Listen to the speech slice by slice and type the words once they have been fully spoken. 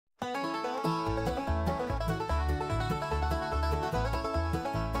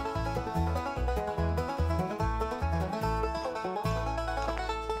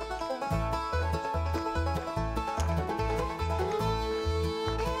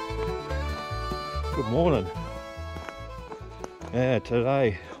Good morning. Yeah,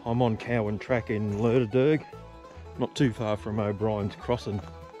 today I'm on Cowan Track in Lerderderg, not too far from O'Brien's Crossing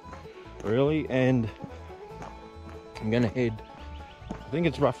really, and I'm going to head, I think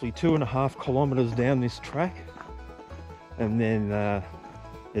it's roughly 2.5 kilometres down this track, and then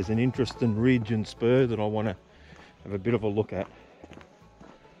there's an interesting ridge and spur that I want to have a bit of a look at.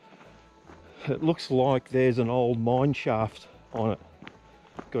 It looks like there's an old mine shaft on it.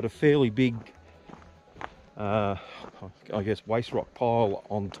 Got a fairly big I guess waste rock pile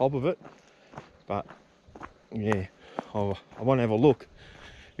on top of it, but yeah, I want to have a look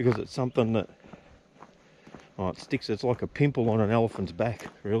because it's something that it sticks. It's like a pimple on an elephant's back,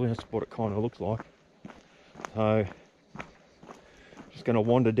 really. That's what it kind of looks like. So just going to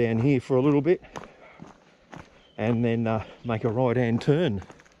wander down here for a little bit and then make a right hand turn.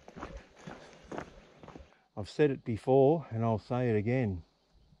 I've said it before and I'll say it again.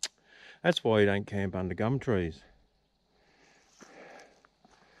 That's why you don't camp under gum trees.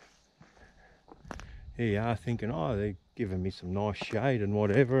 Here you are thinking, oh, they're giving me some nice shade and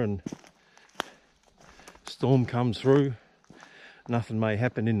whatever, and storm comes through. Nothing may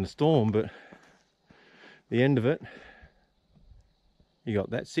happen in the storm, but the end of it, you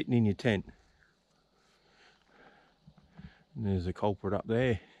got that sitting in your tent. And there's a culprit up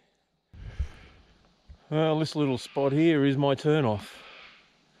there. Well, this little spot here is my turn off.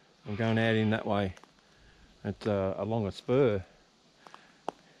 I'm going out in that way. It's along a spur,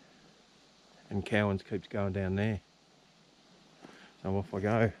 and Cowan's keeps going down there. So off I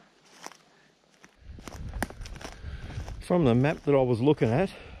go. From the map that I was looking at,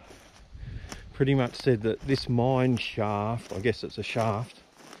 pretty much said that this mine shaft, I guess it's a shaft,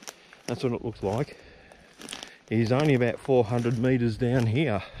 that's what it looks like, is only about 400 metres down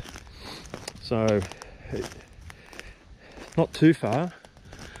here. So not too far.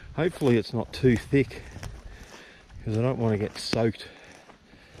 Hopefully it's not too thick, because I don't want to get soaked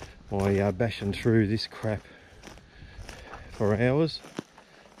by bashing through this crap for hours.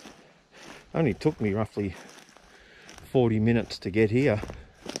 Only took me roughly 40 minutes to get here,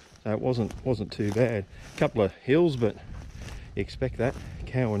 so it wasn't too bad. A couple of hills, but you expect that.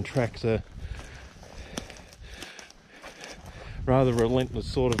 Cowan Track's a rather relentless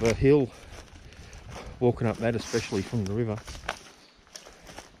sort of a hill, walking up that, especially from the river.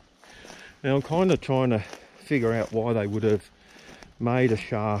 Now I'm kind of trying to figure out why they would have made a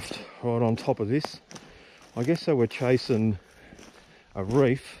shaft right on top of this. I guess they were chasing a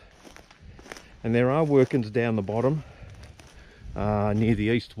reef, and there are workings down the bottom near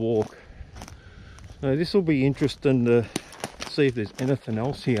the East Walk. So this will be interesting to see if there's anything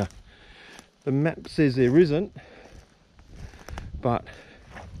else here. The map says there isn't, but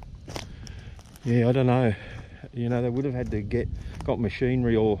yeah, I don't know. You know, they would have had to got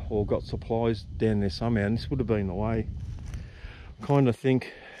machinery or got supplies down there somehow, and this would have been the way. Kind of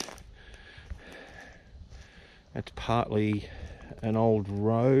think it's partly an old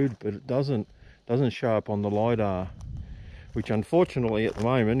road, but it doesn't show up on the LiDAR, which unfortunately at the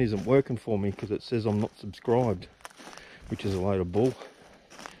moment isn't working for me because it says I'm not subscribed, which is a load of bull.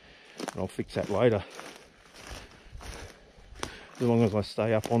 And I'll fix that later. As long as I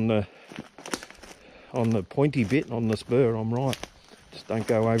stay up on the pointy bit on the spur, I'm right. Just don't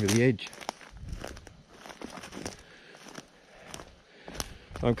go over the edge.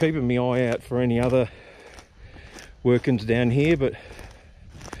 I'm keeping my eye out for any other workings down here, but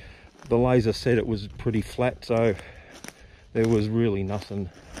the laser said it was pretty flat, so there was really nothing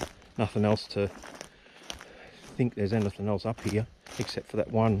else to think there's anything else up here, except for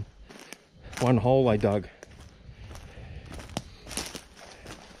that one hole they dug.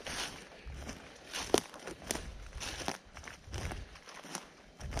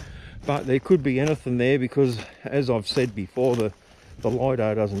 But there could be anything there, because as I've said before, the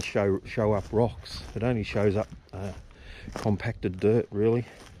LiDAR doesn't show up rocks. It only shows up compacted dirt, really.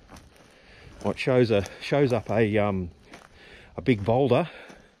 Well, it shows up a big boulder,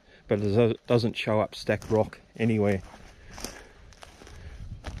 but it doesn't show up stacked rock anywhere.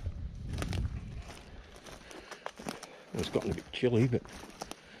 It's gotten a bit chilly, but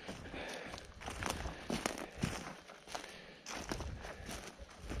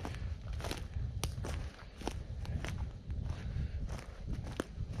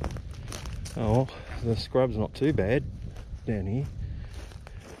oh, the scrub's not too bad down here.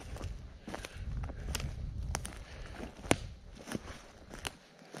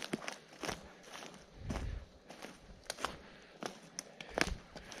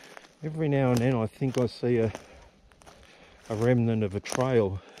 Every now and then I think I see a remnant of a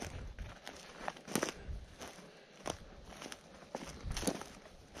trail.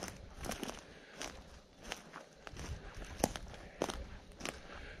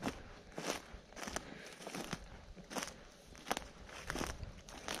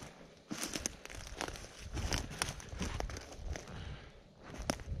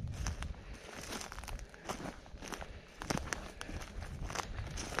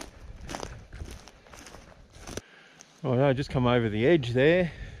 I know, just come over the edge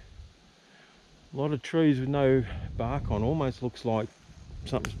there. A lot of trees with no bark on, almost looks like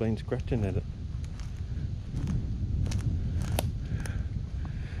something's been scratching at it.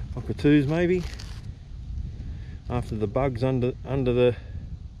 Cockatoos maybe, after the bugs under the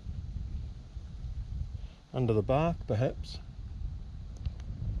bark perhaps.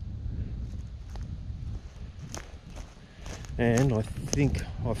 And I think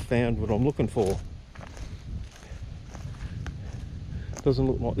I've found what I'm looking for. Doesn't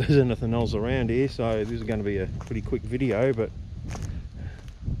look like there's anything else around here, so this is going to be a pretty quick video, but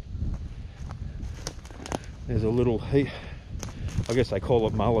there's a little heap. I guess they call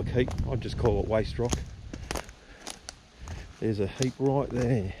it mullock heap, I just call it waste rock. There's a heap right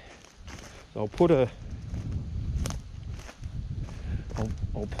there. So I'll put a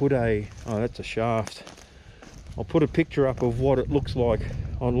oh, that's a shaft. I'll put a picture up of what it looks like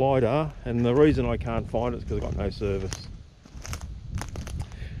on LiDAR, and the reason I can't find it is because I've got no service.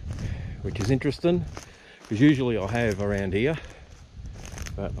 Which is interesting, because usually I have around here,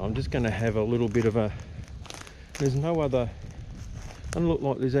 but I'm just going to have a little bit of a, there's no other, doesn't look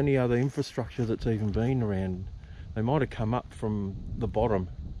like there's any other infrastructure that's even been around. They might have come up from the bottom.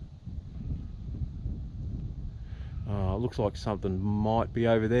 Looks like something might be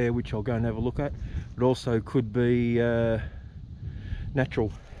over there, which I'll go and have a look at. It also could be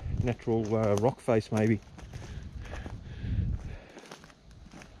natural rock face maybe.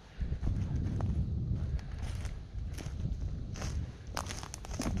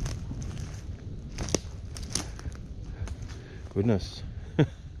 Goodness,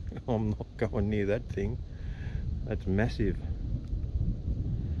 I'm not going near that thing. That's massive.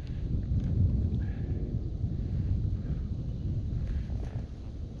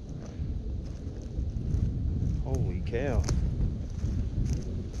 Holy cow.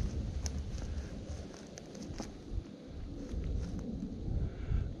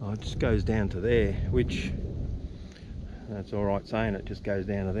 Oh, it just goes down to there, which that's all right saying it just goes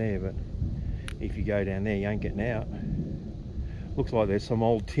down to there, but if you go down there you ain't getting out. Looks like there's some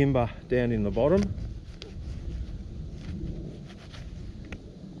old timber down in the bottom.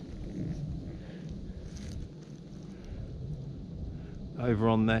 Over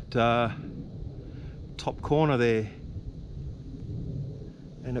on that top corner there.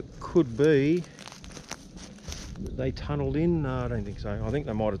 And it could be that they tunneled in. No, I don't think so. I think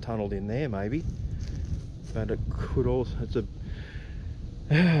they might have tunneled in there maybe. But it could also,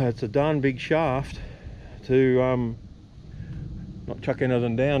 it's a darn big shaft to not chuck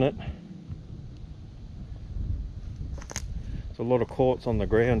anything down it. There's a lot of quartz on the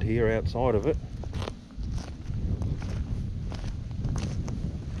ground here outside of it.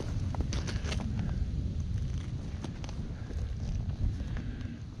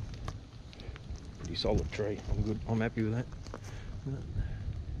 Pretty solid tree. I'm good. I'm happy with that.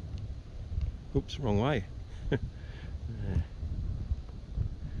 Oops, wrong way.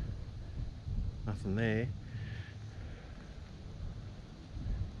 Nothing there.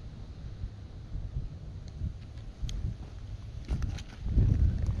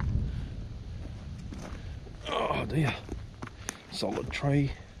 Oh dear, solid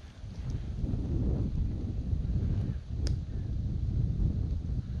tree.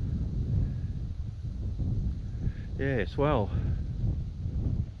 Yes, well,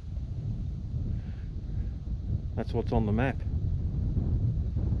 that's what's on the map.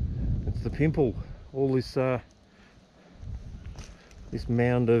 It's the Pimple. All this this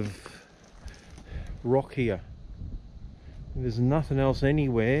mound of rock here. And there's nothing else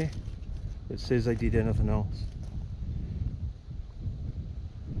anywhere that says they did anything else,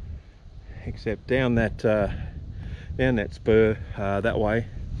 except down that spur that way.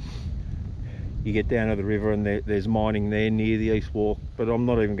 You get down to the river and there's mining there near the East Walk, but I'm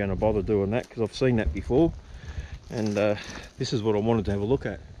not even going to bother doing that because I've seen that before, and this is what I wanted to have a look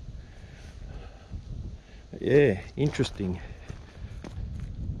at. Yeah, interesting.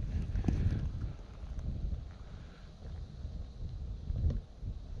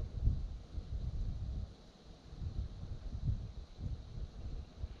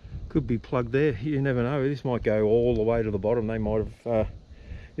 Could be plugged there, you never know. This might go all the way to the bottom. They might have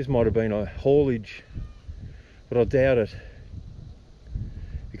this might have been a haulage, but I doubt it,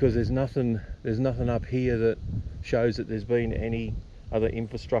 because there's nothing up here that shows that there's been any other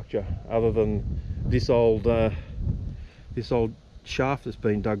infrastructure other than this old shaft that's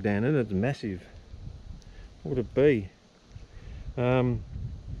been dug down in. It's massive. What would it be?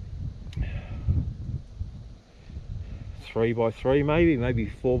 3 by 3 maybe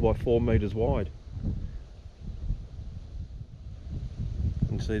 4 by 4 meters wide. You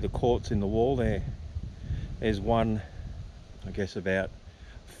can see the quartz in the wall there. There's one I guess about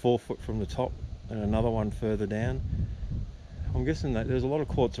 4 foot from the top, and another one further down. I'm guessing that there's a lot of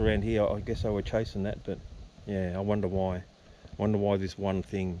quartz around here. I guess they were chasing that, but yeah, I wonder why. I wonder why this one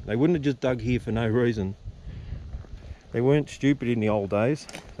thing. They wouldn't have just dug here for no reason. They weren't stupid in the old days.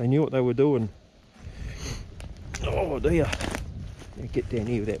 They knew what they were doing. Oh dear. Get down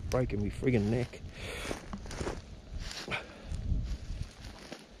here without breaking my friggin' neck.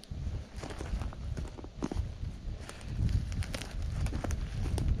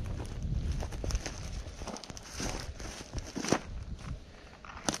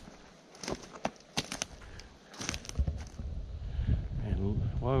 And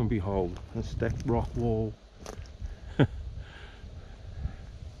lo and behold, a stacked rock wall.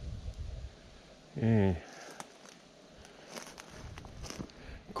 Yeah.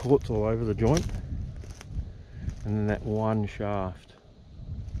 Quartz all over the joint, and then that one shaft.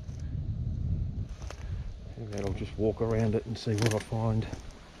 And then I'll just walk around it and see what I find.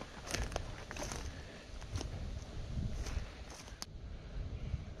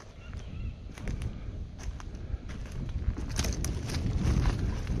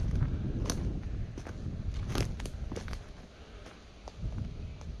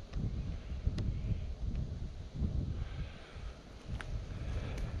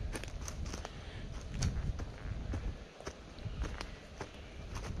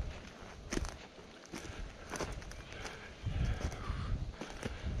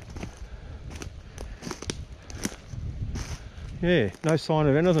 Yeah, no sign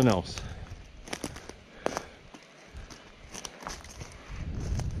of anything else.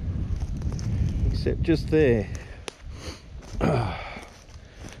 Except just there.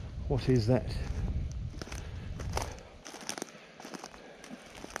 What is that?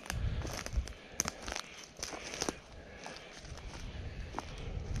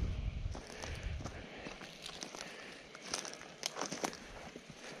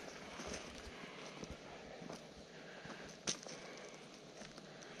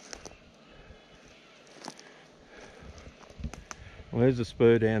 Well, there's a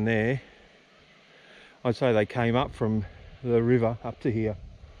spur down there. I'd say they came up from the river up to here.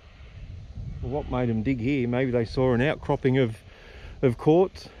 Well, what made them dig here? Maybe they saw an outcropping of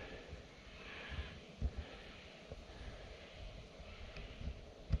quartz.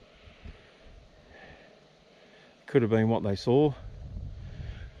 Could have been what they saw.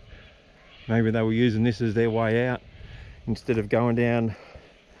 Maybe they were using this as their way out instead of going down.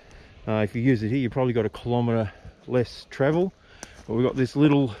 If you use it here, you've probably got 1 kilometre less travel. But we've got this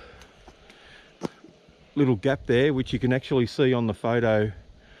little gap there, which you can actually see on the photo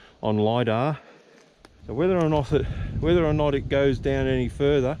on LiDAR. So whether or not it goes down any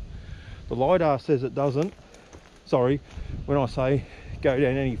further, the LiDAR says it doesn't. Sorry, when I say go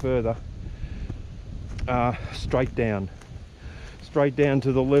down any further, straight down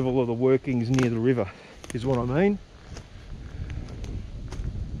to the level of the workings near the river is what I mean.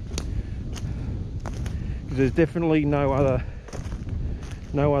 There's definitely no other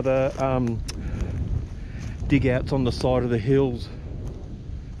dig outs on the side of the hills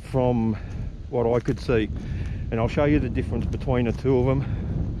from what I could see, and I'll show you the difference between the two of them,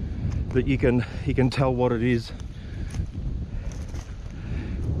 that you can tell what it is.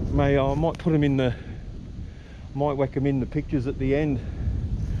 I might put them in the, might whack them in the pictures at the end.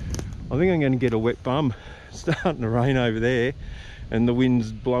 I think I'm going to get a wet bum. It's starting to rain over there and the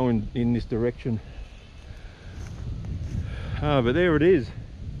wind's blowing in this direction. But there it is.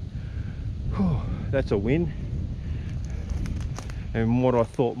 Whew, that's a win. And what I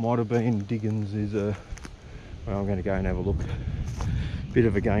thought might have been diggings is well, I'm going to go and have a look. Bit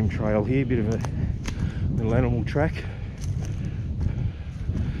of a game trail here, bit of a little animal track.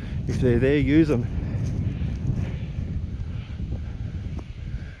 If they're there, use them.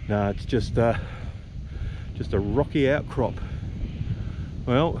 No, it's just a rocky outcrop.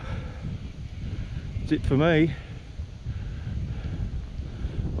 Well, that's it for me.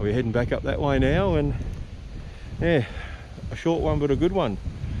 I'll be heading back up that way now, and yeah, a short one but a good one.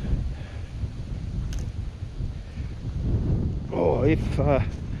 Oh,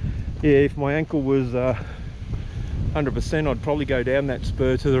 if my ankle was 100%, I'd probably go down that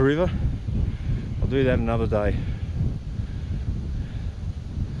spur to the river. I'll do that another day.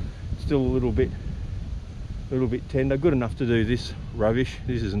 Still a little bit tender, good enough to do this rubbish.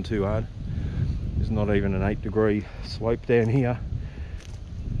 This isn't too hard. There's not even an 8-degree slope down here.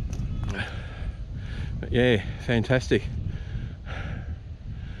 But yeah, fantastic.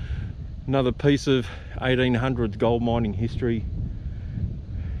 Another piece of 1800s gold mining history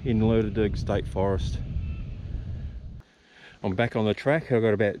in Lerderderg State Forest. I'm back on the track. I've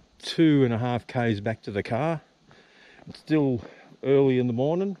got about 2.5 k's back to the car, It's still early in the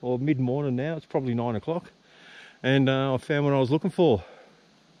morning, or mid-morning now. It's probably 9 o'clock. And I found what I was looking for.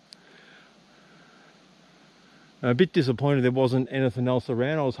 A bit disappointed there wasn't anything else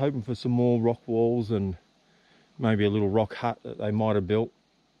around. I was hoping for some more rock walls and maybe a little rock hut that they might have built,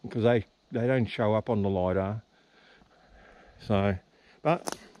 because they don't show up on the LiDAR. So,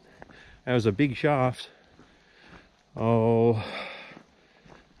 but that was a big shaft. Oh,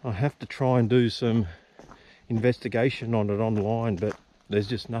 I have to try and do some investigation on it online, but there's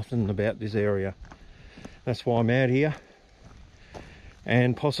just nothing about this area. That's why I'm out here.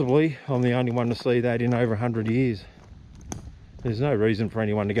 And possibly I'm the only one to see that in over 100 years. There's no reason for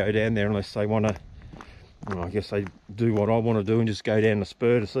anyone to go down there unless they want to, well, I guess they do what I want to do and just go down the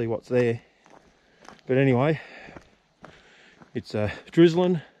spur to see what's there. But anyway, it's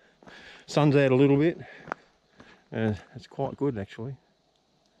drizzling, sun's out a little bit, and it's quite good actually.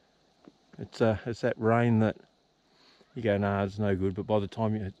 It's that rain that you go, nah, it's no good, but by the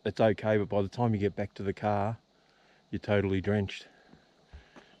time it's okay, but by the time you get back to the car, you're totally drenched.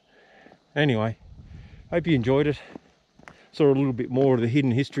 Anyway, hope you enjoyed it. Saw a little bit more of the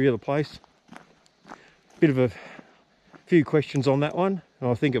hidden history of the place. Bit of a few questions on that one, and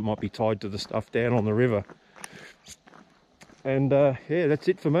I think it might be tied to the stuff down on the river. And yeah, that's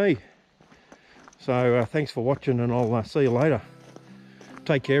it for me. So thanks for watching, and I'll see you later.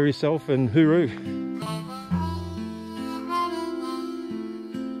 Take care of yourself, and hooroo.